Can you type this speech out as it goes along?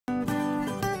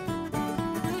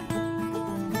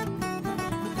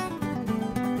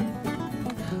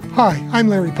Hi, I'm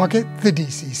Larry Puckett, the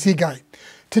DCC Guy.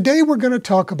 Today we're going to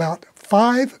talk about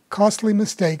 5 costly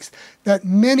mistakes that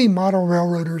many model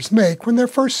railroaders make when they're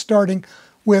first starting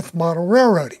with model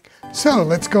railroading. So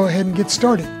let's go ahead and get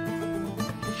started.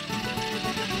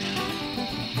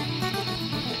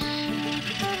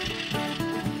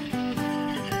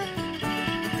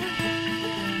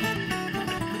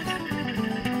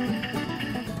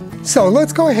 So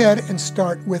let's go ahead and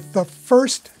start with the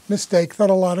first mistake that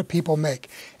a lot of people make,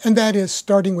 and that is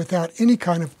starting without any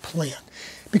kind of plan.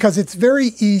 Because it's very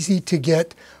easy to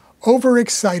get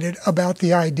overexcited about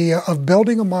the idea of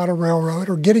building a model railroad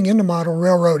or getting into model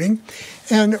railroading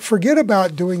and forget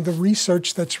about doing the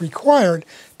research that's required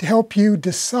to help you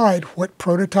decide what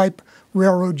prototype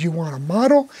railroad you want to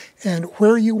model and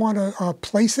where you want to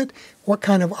place it, what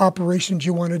kind of operations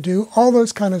you want to do, all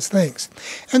those kind of things.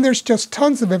 And there's just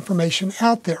tons of information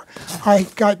out there. I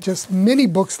got just many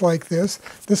books like this.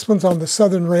 This one's on the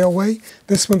Southern Railway.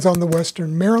 This one's on the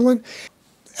Western Maryland.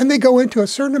 And they go into a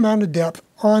certain amount of depth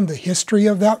on the history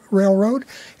of that railroad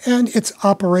and its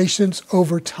operations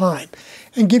over time,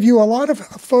 and give you a lot of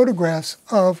photographs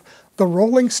of the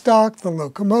rolling stock, the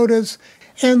locomotives,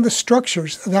 and the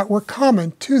structures that were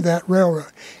common to that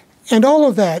railroad. And all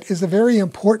of that is a very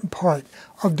important part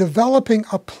of developing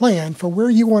a plan for where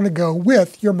you want to go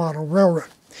with your model railroad.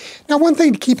 Now, one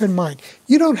thing to keep in mind,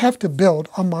 you don't have to build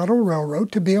a model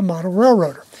railroad to be a model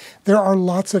railroader. There are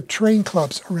lots of train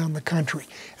clubs around the country,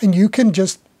 and you can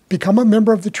just become a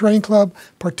member of the train club,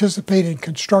 participate in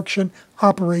construction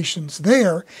operations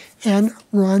there, and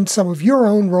run some of your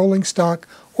own rolling stock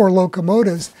or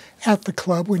locomotives at the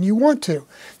club when you want to.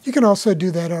 You can also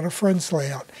do that on a friend's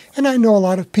layout. And I know a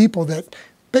lot of people that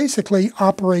basically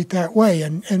operate that way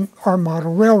and are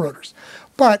model railroaders.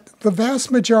 But the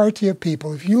vast majority of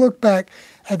people, if you look back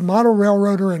at Model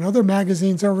Railroader and other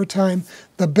magazines over time,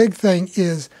 the big thing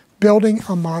is building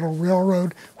a model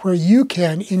railroad where you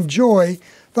can enjoy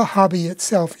the hobby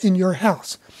itself in your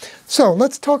house. So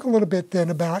let's talk a little bit then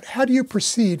about how do you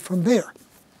proceed from there.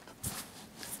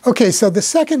 Okay, so the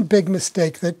second big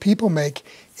mistake that people make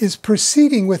is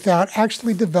proceeding without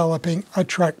actually developing a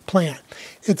track plan.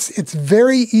 It's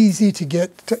very easy to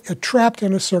get trapped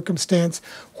in a circumstance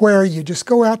where you just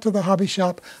go out to the hobby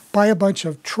shop, buy a bunch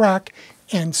of track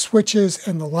and switches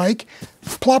and the like,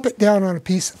 plop it down on a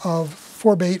piece of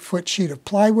 4 by 8 foot sheet of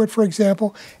plywood, for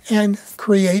example, and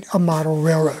create a model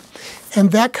railroad.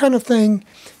 And that kind of thing,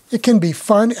 it can be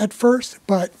fun at first,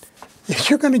 but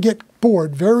you're going to get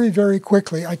bored very, very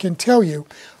quickly, I can tell you,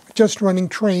 just running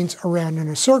trains around in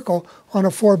a circle on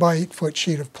a 4 by 8 foot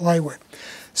sheet of plywood.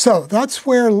 So that's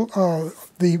where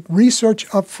the research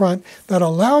up front that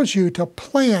allows you to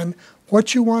plan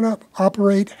what you want to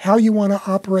operate, how you want to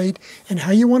operate, and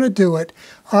how you want to do it,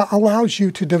 allows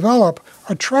you to develop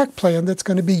a track plan that's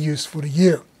going to be useful to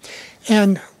you.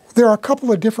 And there are a couple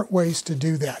of different ways to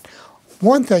do that.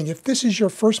 One thing, if this is your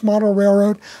first model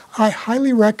railroad, I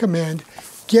highly recommend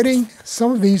getting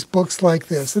some of these books like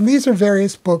this. And these are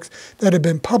various books that have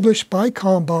been published by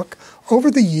Kalmbach over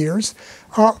the years,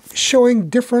 showing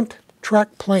different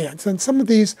track plans. And some of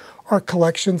these are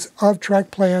collections of track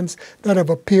plans that have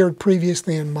appeared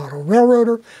previously in Model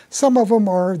Railroader. Some of them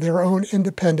are their own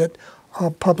independent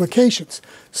publications.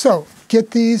 So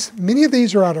get these. Many of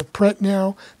these are out of print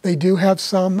now. They do have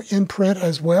some in print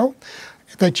as well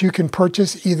that you can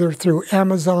purchase either through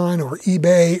Amazon or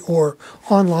eBay or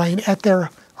online at their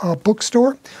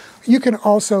bookstore. You can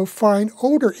also find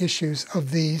older issues of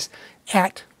these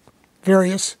at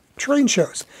various train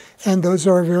shows, and those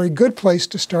are a very good place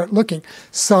to start looking.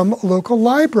 Some local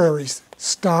libraries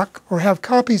stock or have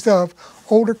copies of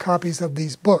older copies of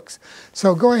these books.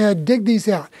 So go ahead, dig these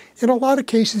out. In a lot of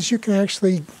cases, you can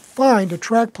actually find a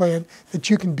track plan that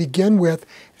you can begin with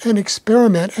and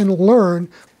experiment and learn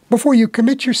before you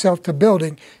commit yourself to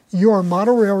building your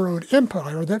model railroad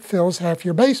empire that fills half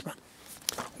your basement.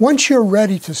 Once you're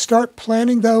ready to start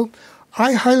planning, though,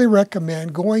 I highly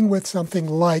recommend going with something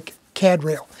like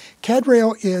CADRail.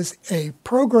 CADRail is a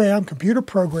program, computer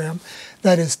program,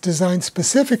 that is designed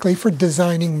specifically for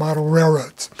designing model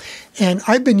railroads. And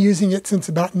I've been using it since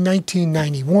about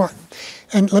 1991.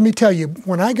 And let me tell you,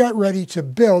 when I got ready to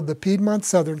build the Piedmont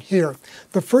Southern here,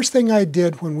 the first thing I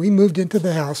did when we moved into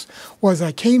the house was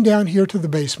I came down here to the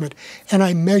basement and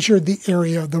I measured the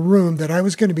area of the room that I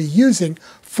was going to be using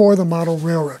for the model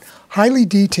railroad. Highly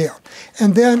detailed.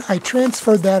 And then I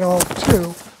transferred that all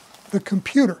to the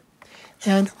computer.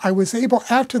 And I was able,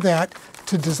 after that,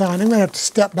 to design. I'm going to have to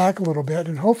step back a little bit,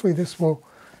 and hopefully this will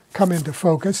come into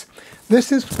focus.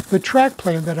 This is the track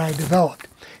plan that I developed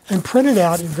and printed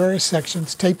out in various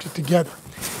sections, taped it together.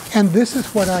 And this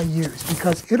is what I use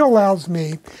because it allows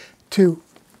me to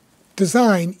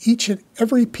design each and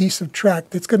every piece of track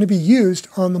that's going to be used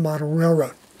on the model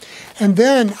railroad. And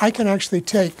then I can actually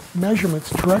take measurements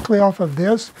directly off of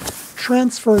this,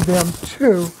 transfer them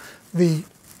to the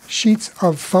sheets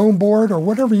of foam board or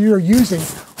whatever you're using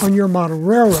on your model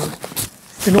railroad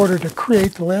in order to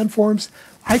create the landforms.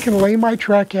 I can lay my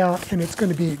track out and it's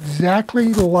going to be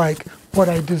exactly like what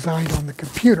I designed on the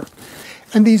computer.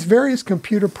 And these various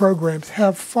computer programs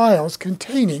have files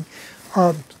containing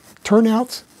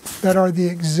turnouts that are the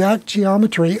exact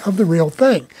geometry of the real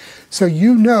thing. So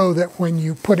you know that when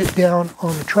you put it down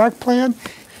on a track plan,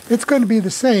 it's going to be the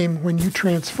same when you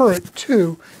transfer it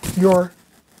to your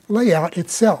layout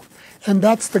itself. And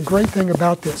that's the great thing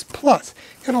about this. Plus,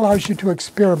 it allows you to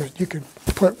experiment. You can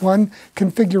put one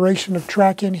configuration of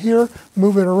track in here,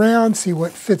 move it around, see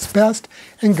what fits best,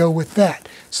 and go with that.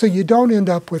 So you don't end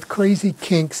up with crazy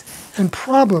kinks and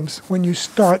problems when you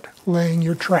start laying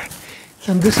your track.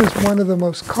 And this is one of the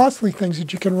most costly things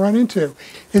that you can run into,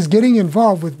 is getting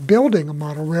involved with building a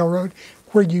model railroad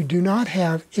where you do not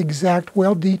have exact,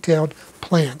 well-detailed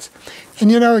plans.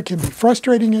 And you know, it can be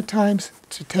frustrating at times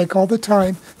to take all the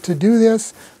time to do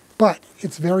this, but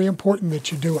it's very important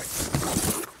that you do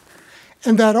it.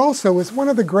 And that also is one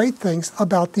of the great things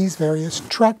about these various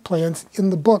track plans in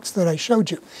the books that I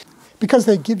showed you, because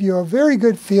they give you a very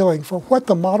good feeling for what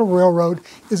the model railroad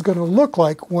is going to look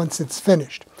like once it's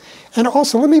finished. And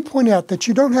also, let me point out that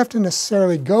you don't have to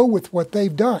necessarily go with what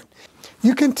they've done.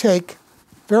 You can take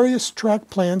various track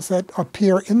plans that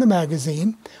appear in the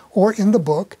magazine or in the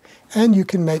book, and you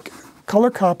can make color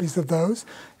copies of those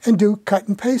and do cut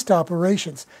and paste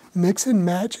operations. Mix and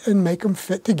match and make them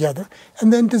fit together,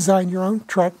 and then design your own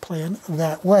track plan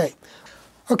that way.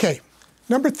 Okay,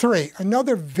 number 3,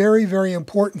 another very, very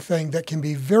important thing that can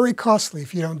be very costly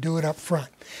if you don't do it up front.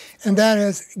 And that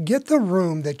is, get the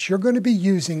room that you're going to be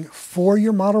using for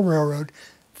your model railroad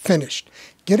finished.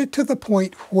 Get it to the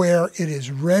point where it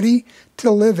is ready to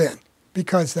live in,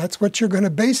 because that's what you're going to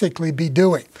basically be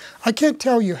doing. I can't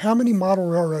tell you how many model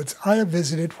railroads I have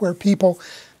visited where people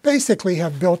basically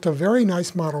have built a very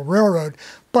nice model railroad,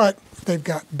 but they've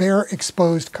got bare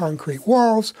exposed concrete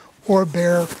walls or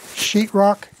bare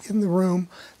sheetrock in the room.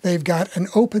 They've got an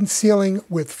open ceiling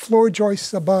with floor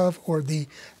joists above, or the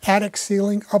attic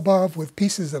ceiling above with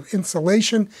pieces of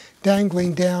insulation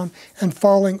dangling down and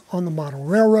falling on the model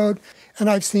railroad. And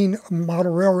I've seen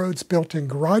model railroads built in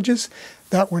garages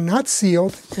that were not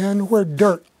sealed and where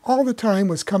dirt all the time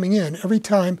was coming in every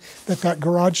time that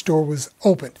garage door was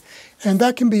opened. And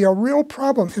that can be a real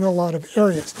problem in a lot of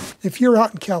areas. If you're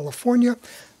out in California,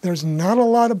 there's not a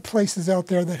lot of places out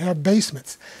there that have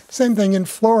basements. Same thing in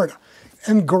Florida.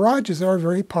 And garages are a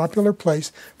very popular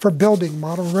place for building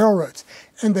model railroads.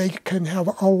 And they can have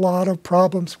a lot of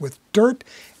problems with dirt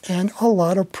and a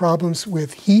lot of problems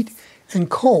with heat and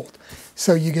cold.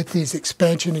 So you get these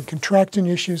expansion and contraction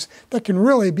issues that can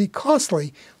really be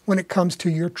costly when it comes to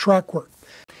your track work.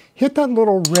 Hit that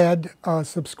little red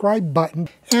subscribe button,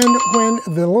 and when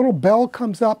the little bell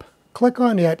comes up, click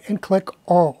on it and click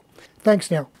all.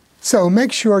 Thanks now. So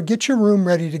make sure, get your room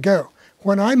ready to go.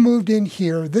 When I moved in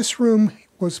here, this room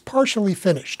was partially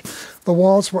finished. The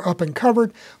walls were up and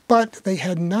covered, but they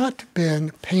had not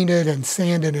been painted and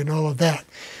sanded and all of that.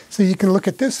 So you can look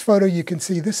at this photo, you can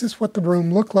see this is what the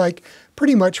room looked like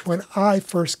pretty much when I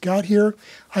first got here.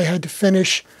 I had to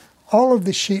finish all of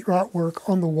the sheetrock work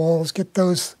on the walls, get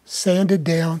those sanded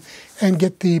down, and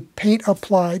get the paint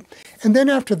applied. And then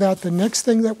after that, the next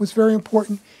thing that was very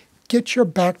important, get your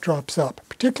backdrops up,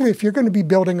 particularly if you're going to be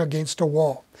building against a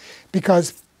wall.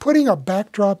 Because putting a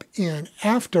backdrop in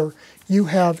after you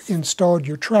have installed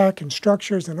your track and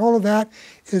structures and all of that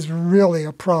is really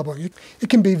a problem. It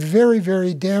can be very,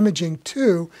 very damaging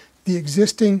to the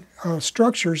existing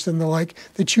structures and the like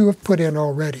that you have put in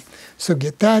already. So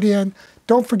get that in.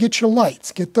 Don't forget your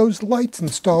lights. Get those lights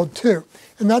installed too.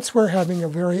 And that's where having a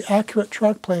very accurate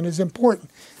track plan is important.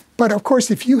 But of course,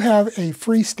 if you have a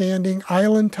freestanding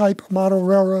island type model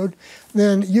railroad,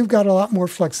 then you've got a lot more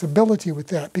flexibility with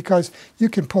that, because you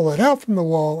can pull it out from the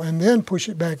wall and then push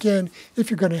it back in if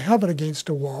you're going to have it against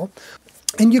a wall.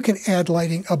 And you can add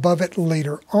lighting above it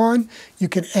later on. You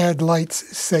can add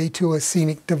lights, say, to a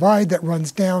scenic divide that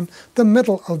runs down the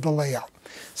middle of the layout.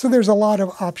 So there's a lot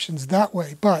of options that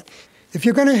way. But if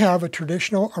you're going to have a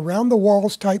traditional around the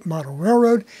walls type model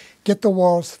railroad, get the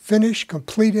walls finished,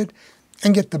 completed,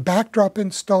 and get the backdrop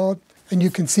installed. And you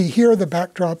can see here the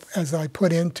backdrop as I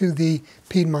put into the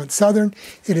Piedmont Southern.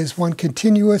 It is one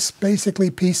continuous, basically,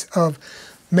 piece of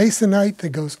masonite that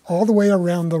goes all the way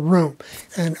around the room.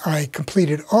 And I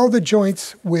completed all the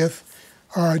joints with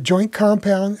joint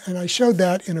compound, and I showed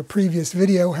that in a previous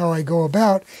video, how I go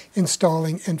about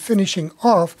installing and finishing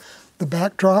off the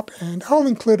backdrop, and I'll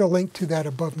include a link to that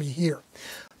above me here.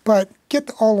 But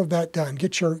get all of that done.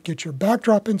 Get your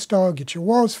backdrop installed, get your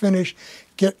walls finished,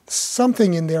 get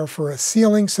something in there for a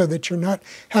ceiling so that you're not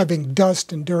having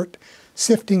dust and dirt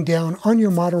sifting down on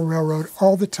your model railroad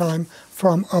all the time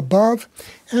from above,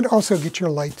 and also get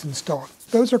your lights installed.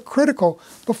 Those are critical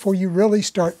before you really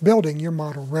start building your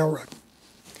model railroad.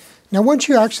 Now, once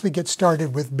you actually get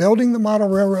started with building the model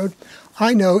railroad,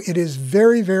 I know it is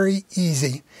very, very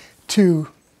easy to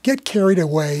get carried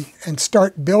away and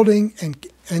start building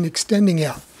and extending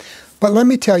out. But let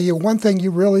me tell you, one thing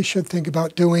you really should think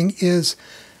about doing is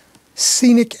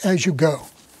scenic as you go.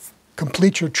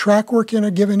 Complete your track work in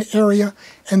a given area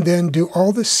and then do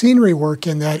all the scenery work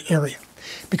in that area,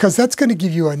 because that's going to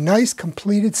give you a nice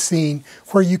completed scene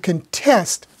where you can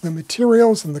test the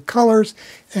materials and the colors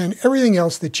and everything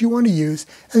else that you want to use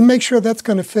and make sure that's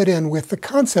going to fit in with the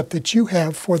concept that you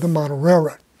have for the model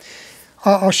railroad.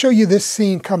 I'll show you this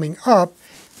scene coming up,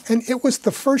 and it was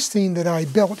the first scene that I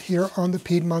built here on the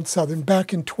Piedmont Southern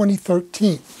back in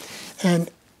 2013. And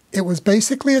it was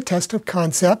basically a test of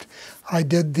concept. I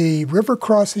did the river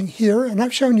crossing here, and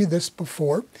I've shown you this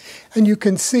before. And you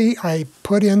can see I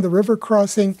put in the river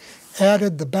crossing,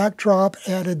 added the backdrop,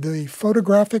 added the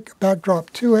photographic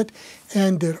backdrop to it,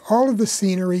 and did all of the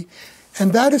scenery.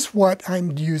 And that is what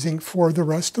I'm using for the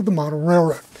rest of the model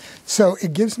railroad. So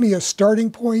it gives me a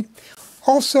starting point.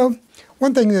 Also,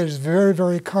 one thing that is very,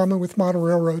 very common with model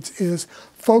railroads is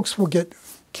folks will get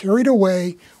carried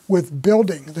away with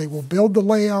building. They will build the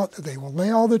layout, they will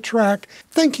lay all the track,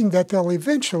 thinking that they'll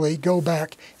eventually go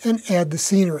back and add the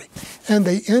scenery. And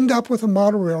they end up with a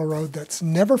model railroad that's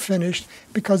never finished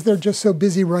because they're just so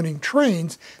busy running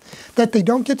trains that they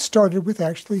don't get started with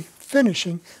actually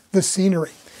finishing the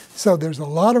scenery. So there's a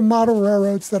lot of model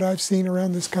railroads that I've seen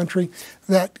around this country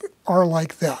that are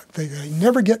like that. They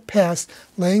never get past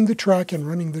laying the track and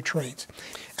running the trains.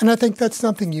 And I think that's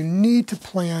something you need to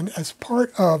plan as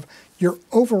part of your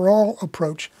overall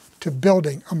approach to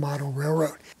building a model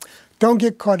railroad. Don't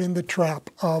get caught in the trap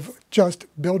of just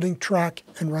building track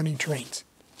and running trains.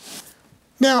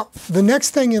 Now, the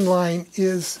next thing in line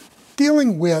is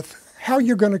dealing with how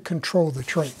you're going to control the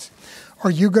trains.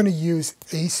 Are you going to use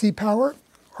AC power?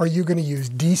 Are you going to use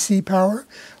DC power?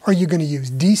 Are you going to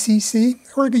use DCC?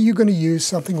 Or are you going to use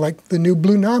something like the new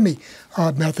Blunami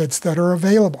methods that are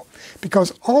available?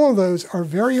 Because all of those are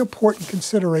very important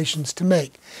considerations to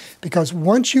make. Because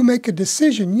once you make a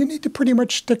decision, you need to pretty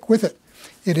much stick with it.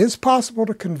 It is possible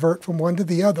to convert from one to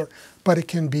the other, but it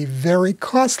can be very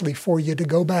costly for you to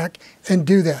go back and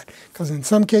do that. Because in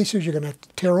some cases, you're going to have to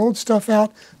tear old stuff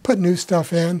out, put new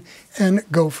stuff in, and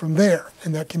go from there.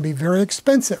 And that can be very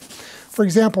expensive. For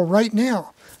example, right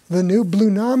now, the new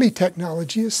Blunami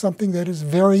technology is something that is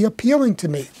very appealing to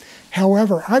me.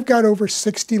 However, I've got over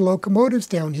 60 locomotives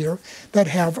down here that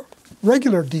have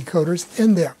regular decoders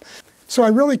in them. So I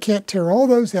really can't tear all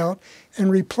those out and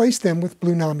replace them with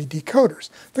Blunami decoders.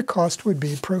 The cost would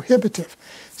be prohibitive.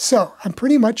 So I'm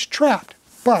pretty much trapped.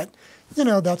 But, you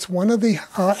know, that's one of the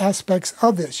aspects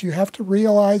of this. You have to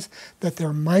realize that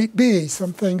there might be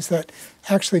some things that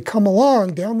actually come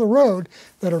along down the road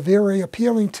that are very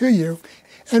appealing to you.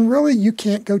 And really, you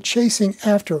can't go chasing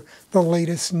after the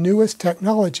latest, newest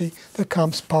technology that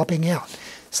comes popping out.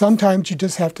 Sometimes you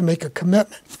just have to make a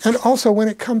commitment. And also, when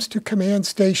it comes to command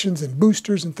stations and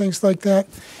boosters and things like that,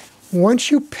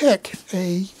 once you pick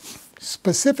a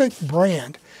specific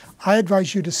brand, I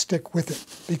advise you to stick with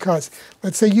it. Because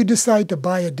let's say you decide to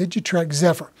buy a Digitrack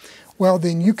Zephyr. Well,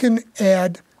 then you can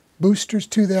add boosters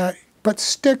to that, but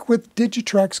stick with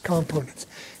Digitrack's components.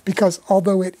 Because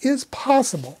although it is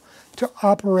possible to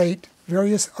operate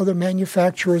various other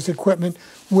manufacturers' equipment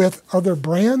with other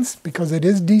brands, because it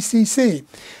is DCC,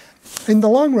 in the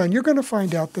long run, you're going to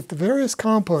find out that the various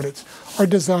components are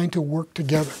designed to work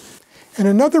together. And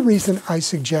another reason I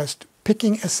suggest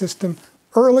picking a system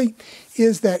early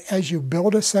is that as you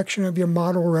build a section of your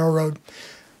model railroad,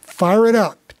 fire it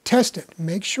up, test it,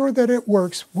 make sure that it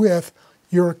works with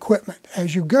your equipment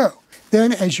as you go.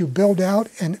 Then as you build out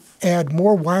and add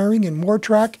more wiring and more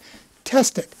track,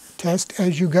 test it. Test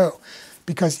as you go.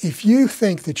 Because if you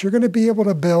think that you're going to be able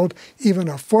to build even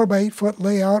a 4x8 foot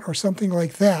layout or something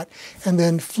like that, and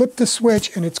then flip the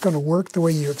switch and it's going to work the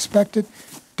way you expect it,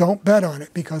 don't bet on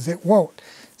it, because it won't.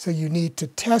 So you need to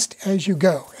test as you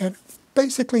go. And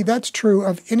basically that's true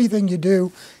of anything you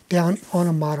do down on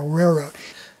a model railroad.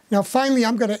 Now finally,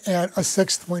 I'm going to add a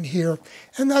sixth one here,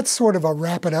 and that's sort of a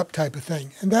wrap it up type of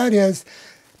thing. And that is,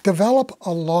 develop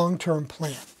a long-term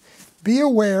plan. be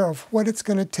aware of what it's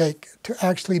going to take to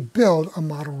actually build a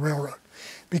model railroad.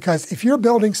 Because if you're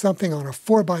building something on a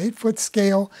 4 by 8 foot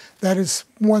scale, that is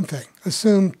one thing.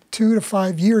 Assume 2 to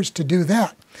 5 years to do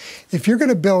that. If you're going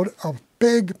to build a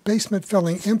big basement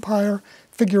filling empire,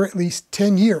 figure at least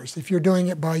 10 years if you're doing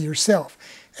it by yourself.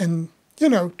 And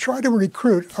try to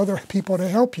recruit other people to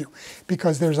help you,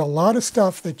 because there's a lot of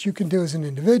stuff that you can do as an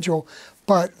individual,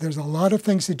 but there's a lot of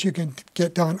things that you can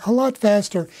get done a lot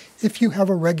faster if you have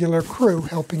a regular crew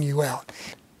helping you out.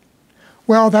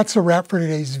 Well, that's a wrap for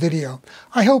today's video.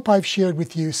 I hope I've shared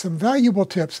with you some valuable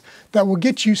tips that will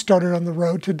get you started on the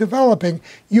road to developing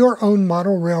your own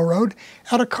model railroad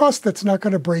at a cost that's not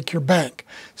going to break your bank.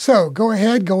 So go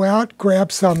ahead, go out,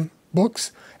 grab some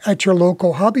books at your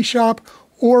local hobby shop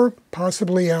or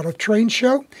possibly at a train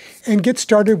show, and get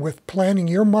started with planning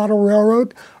your model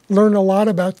railroad. Learn a lot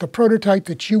about the prototype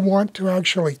that you want to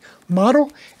actually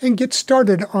model, and get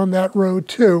started on that road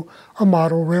to a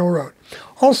model railroad.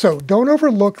 Also, don't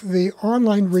overlook the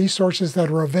online resources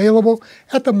that are available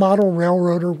at the Model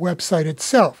Railroader website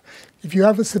itself. If you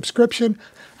have a subscription,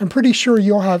 I'm pretty sure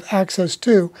you'll have access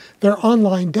to their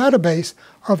online database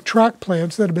of track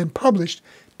plans that have been published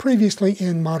previously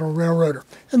in Model Railroader,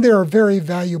 and they're a very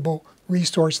valuable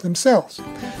resource themselves.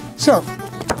 So,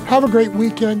 have a great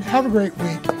weekend, have a great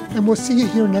week, and we'll see you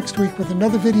here next week with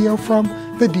another video from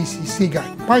the DCC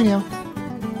Guide. Bye now.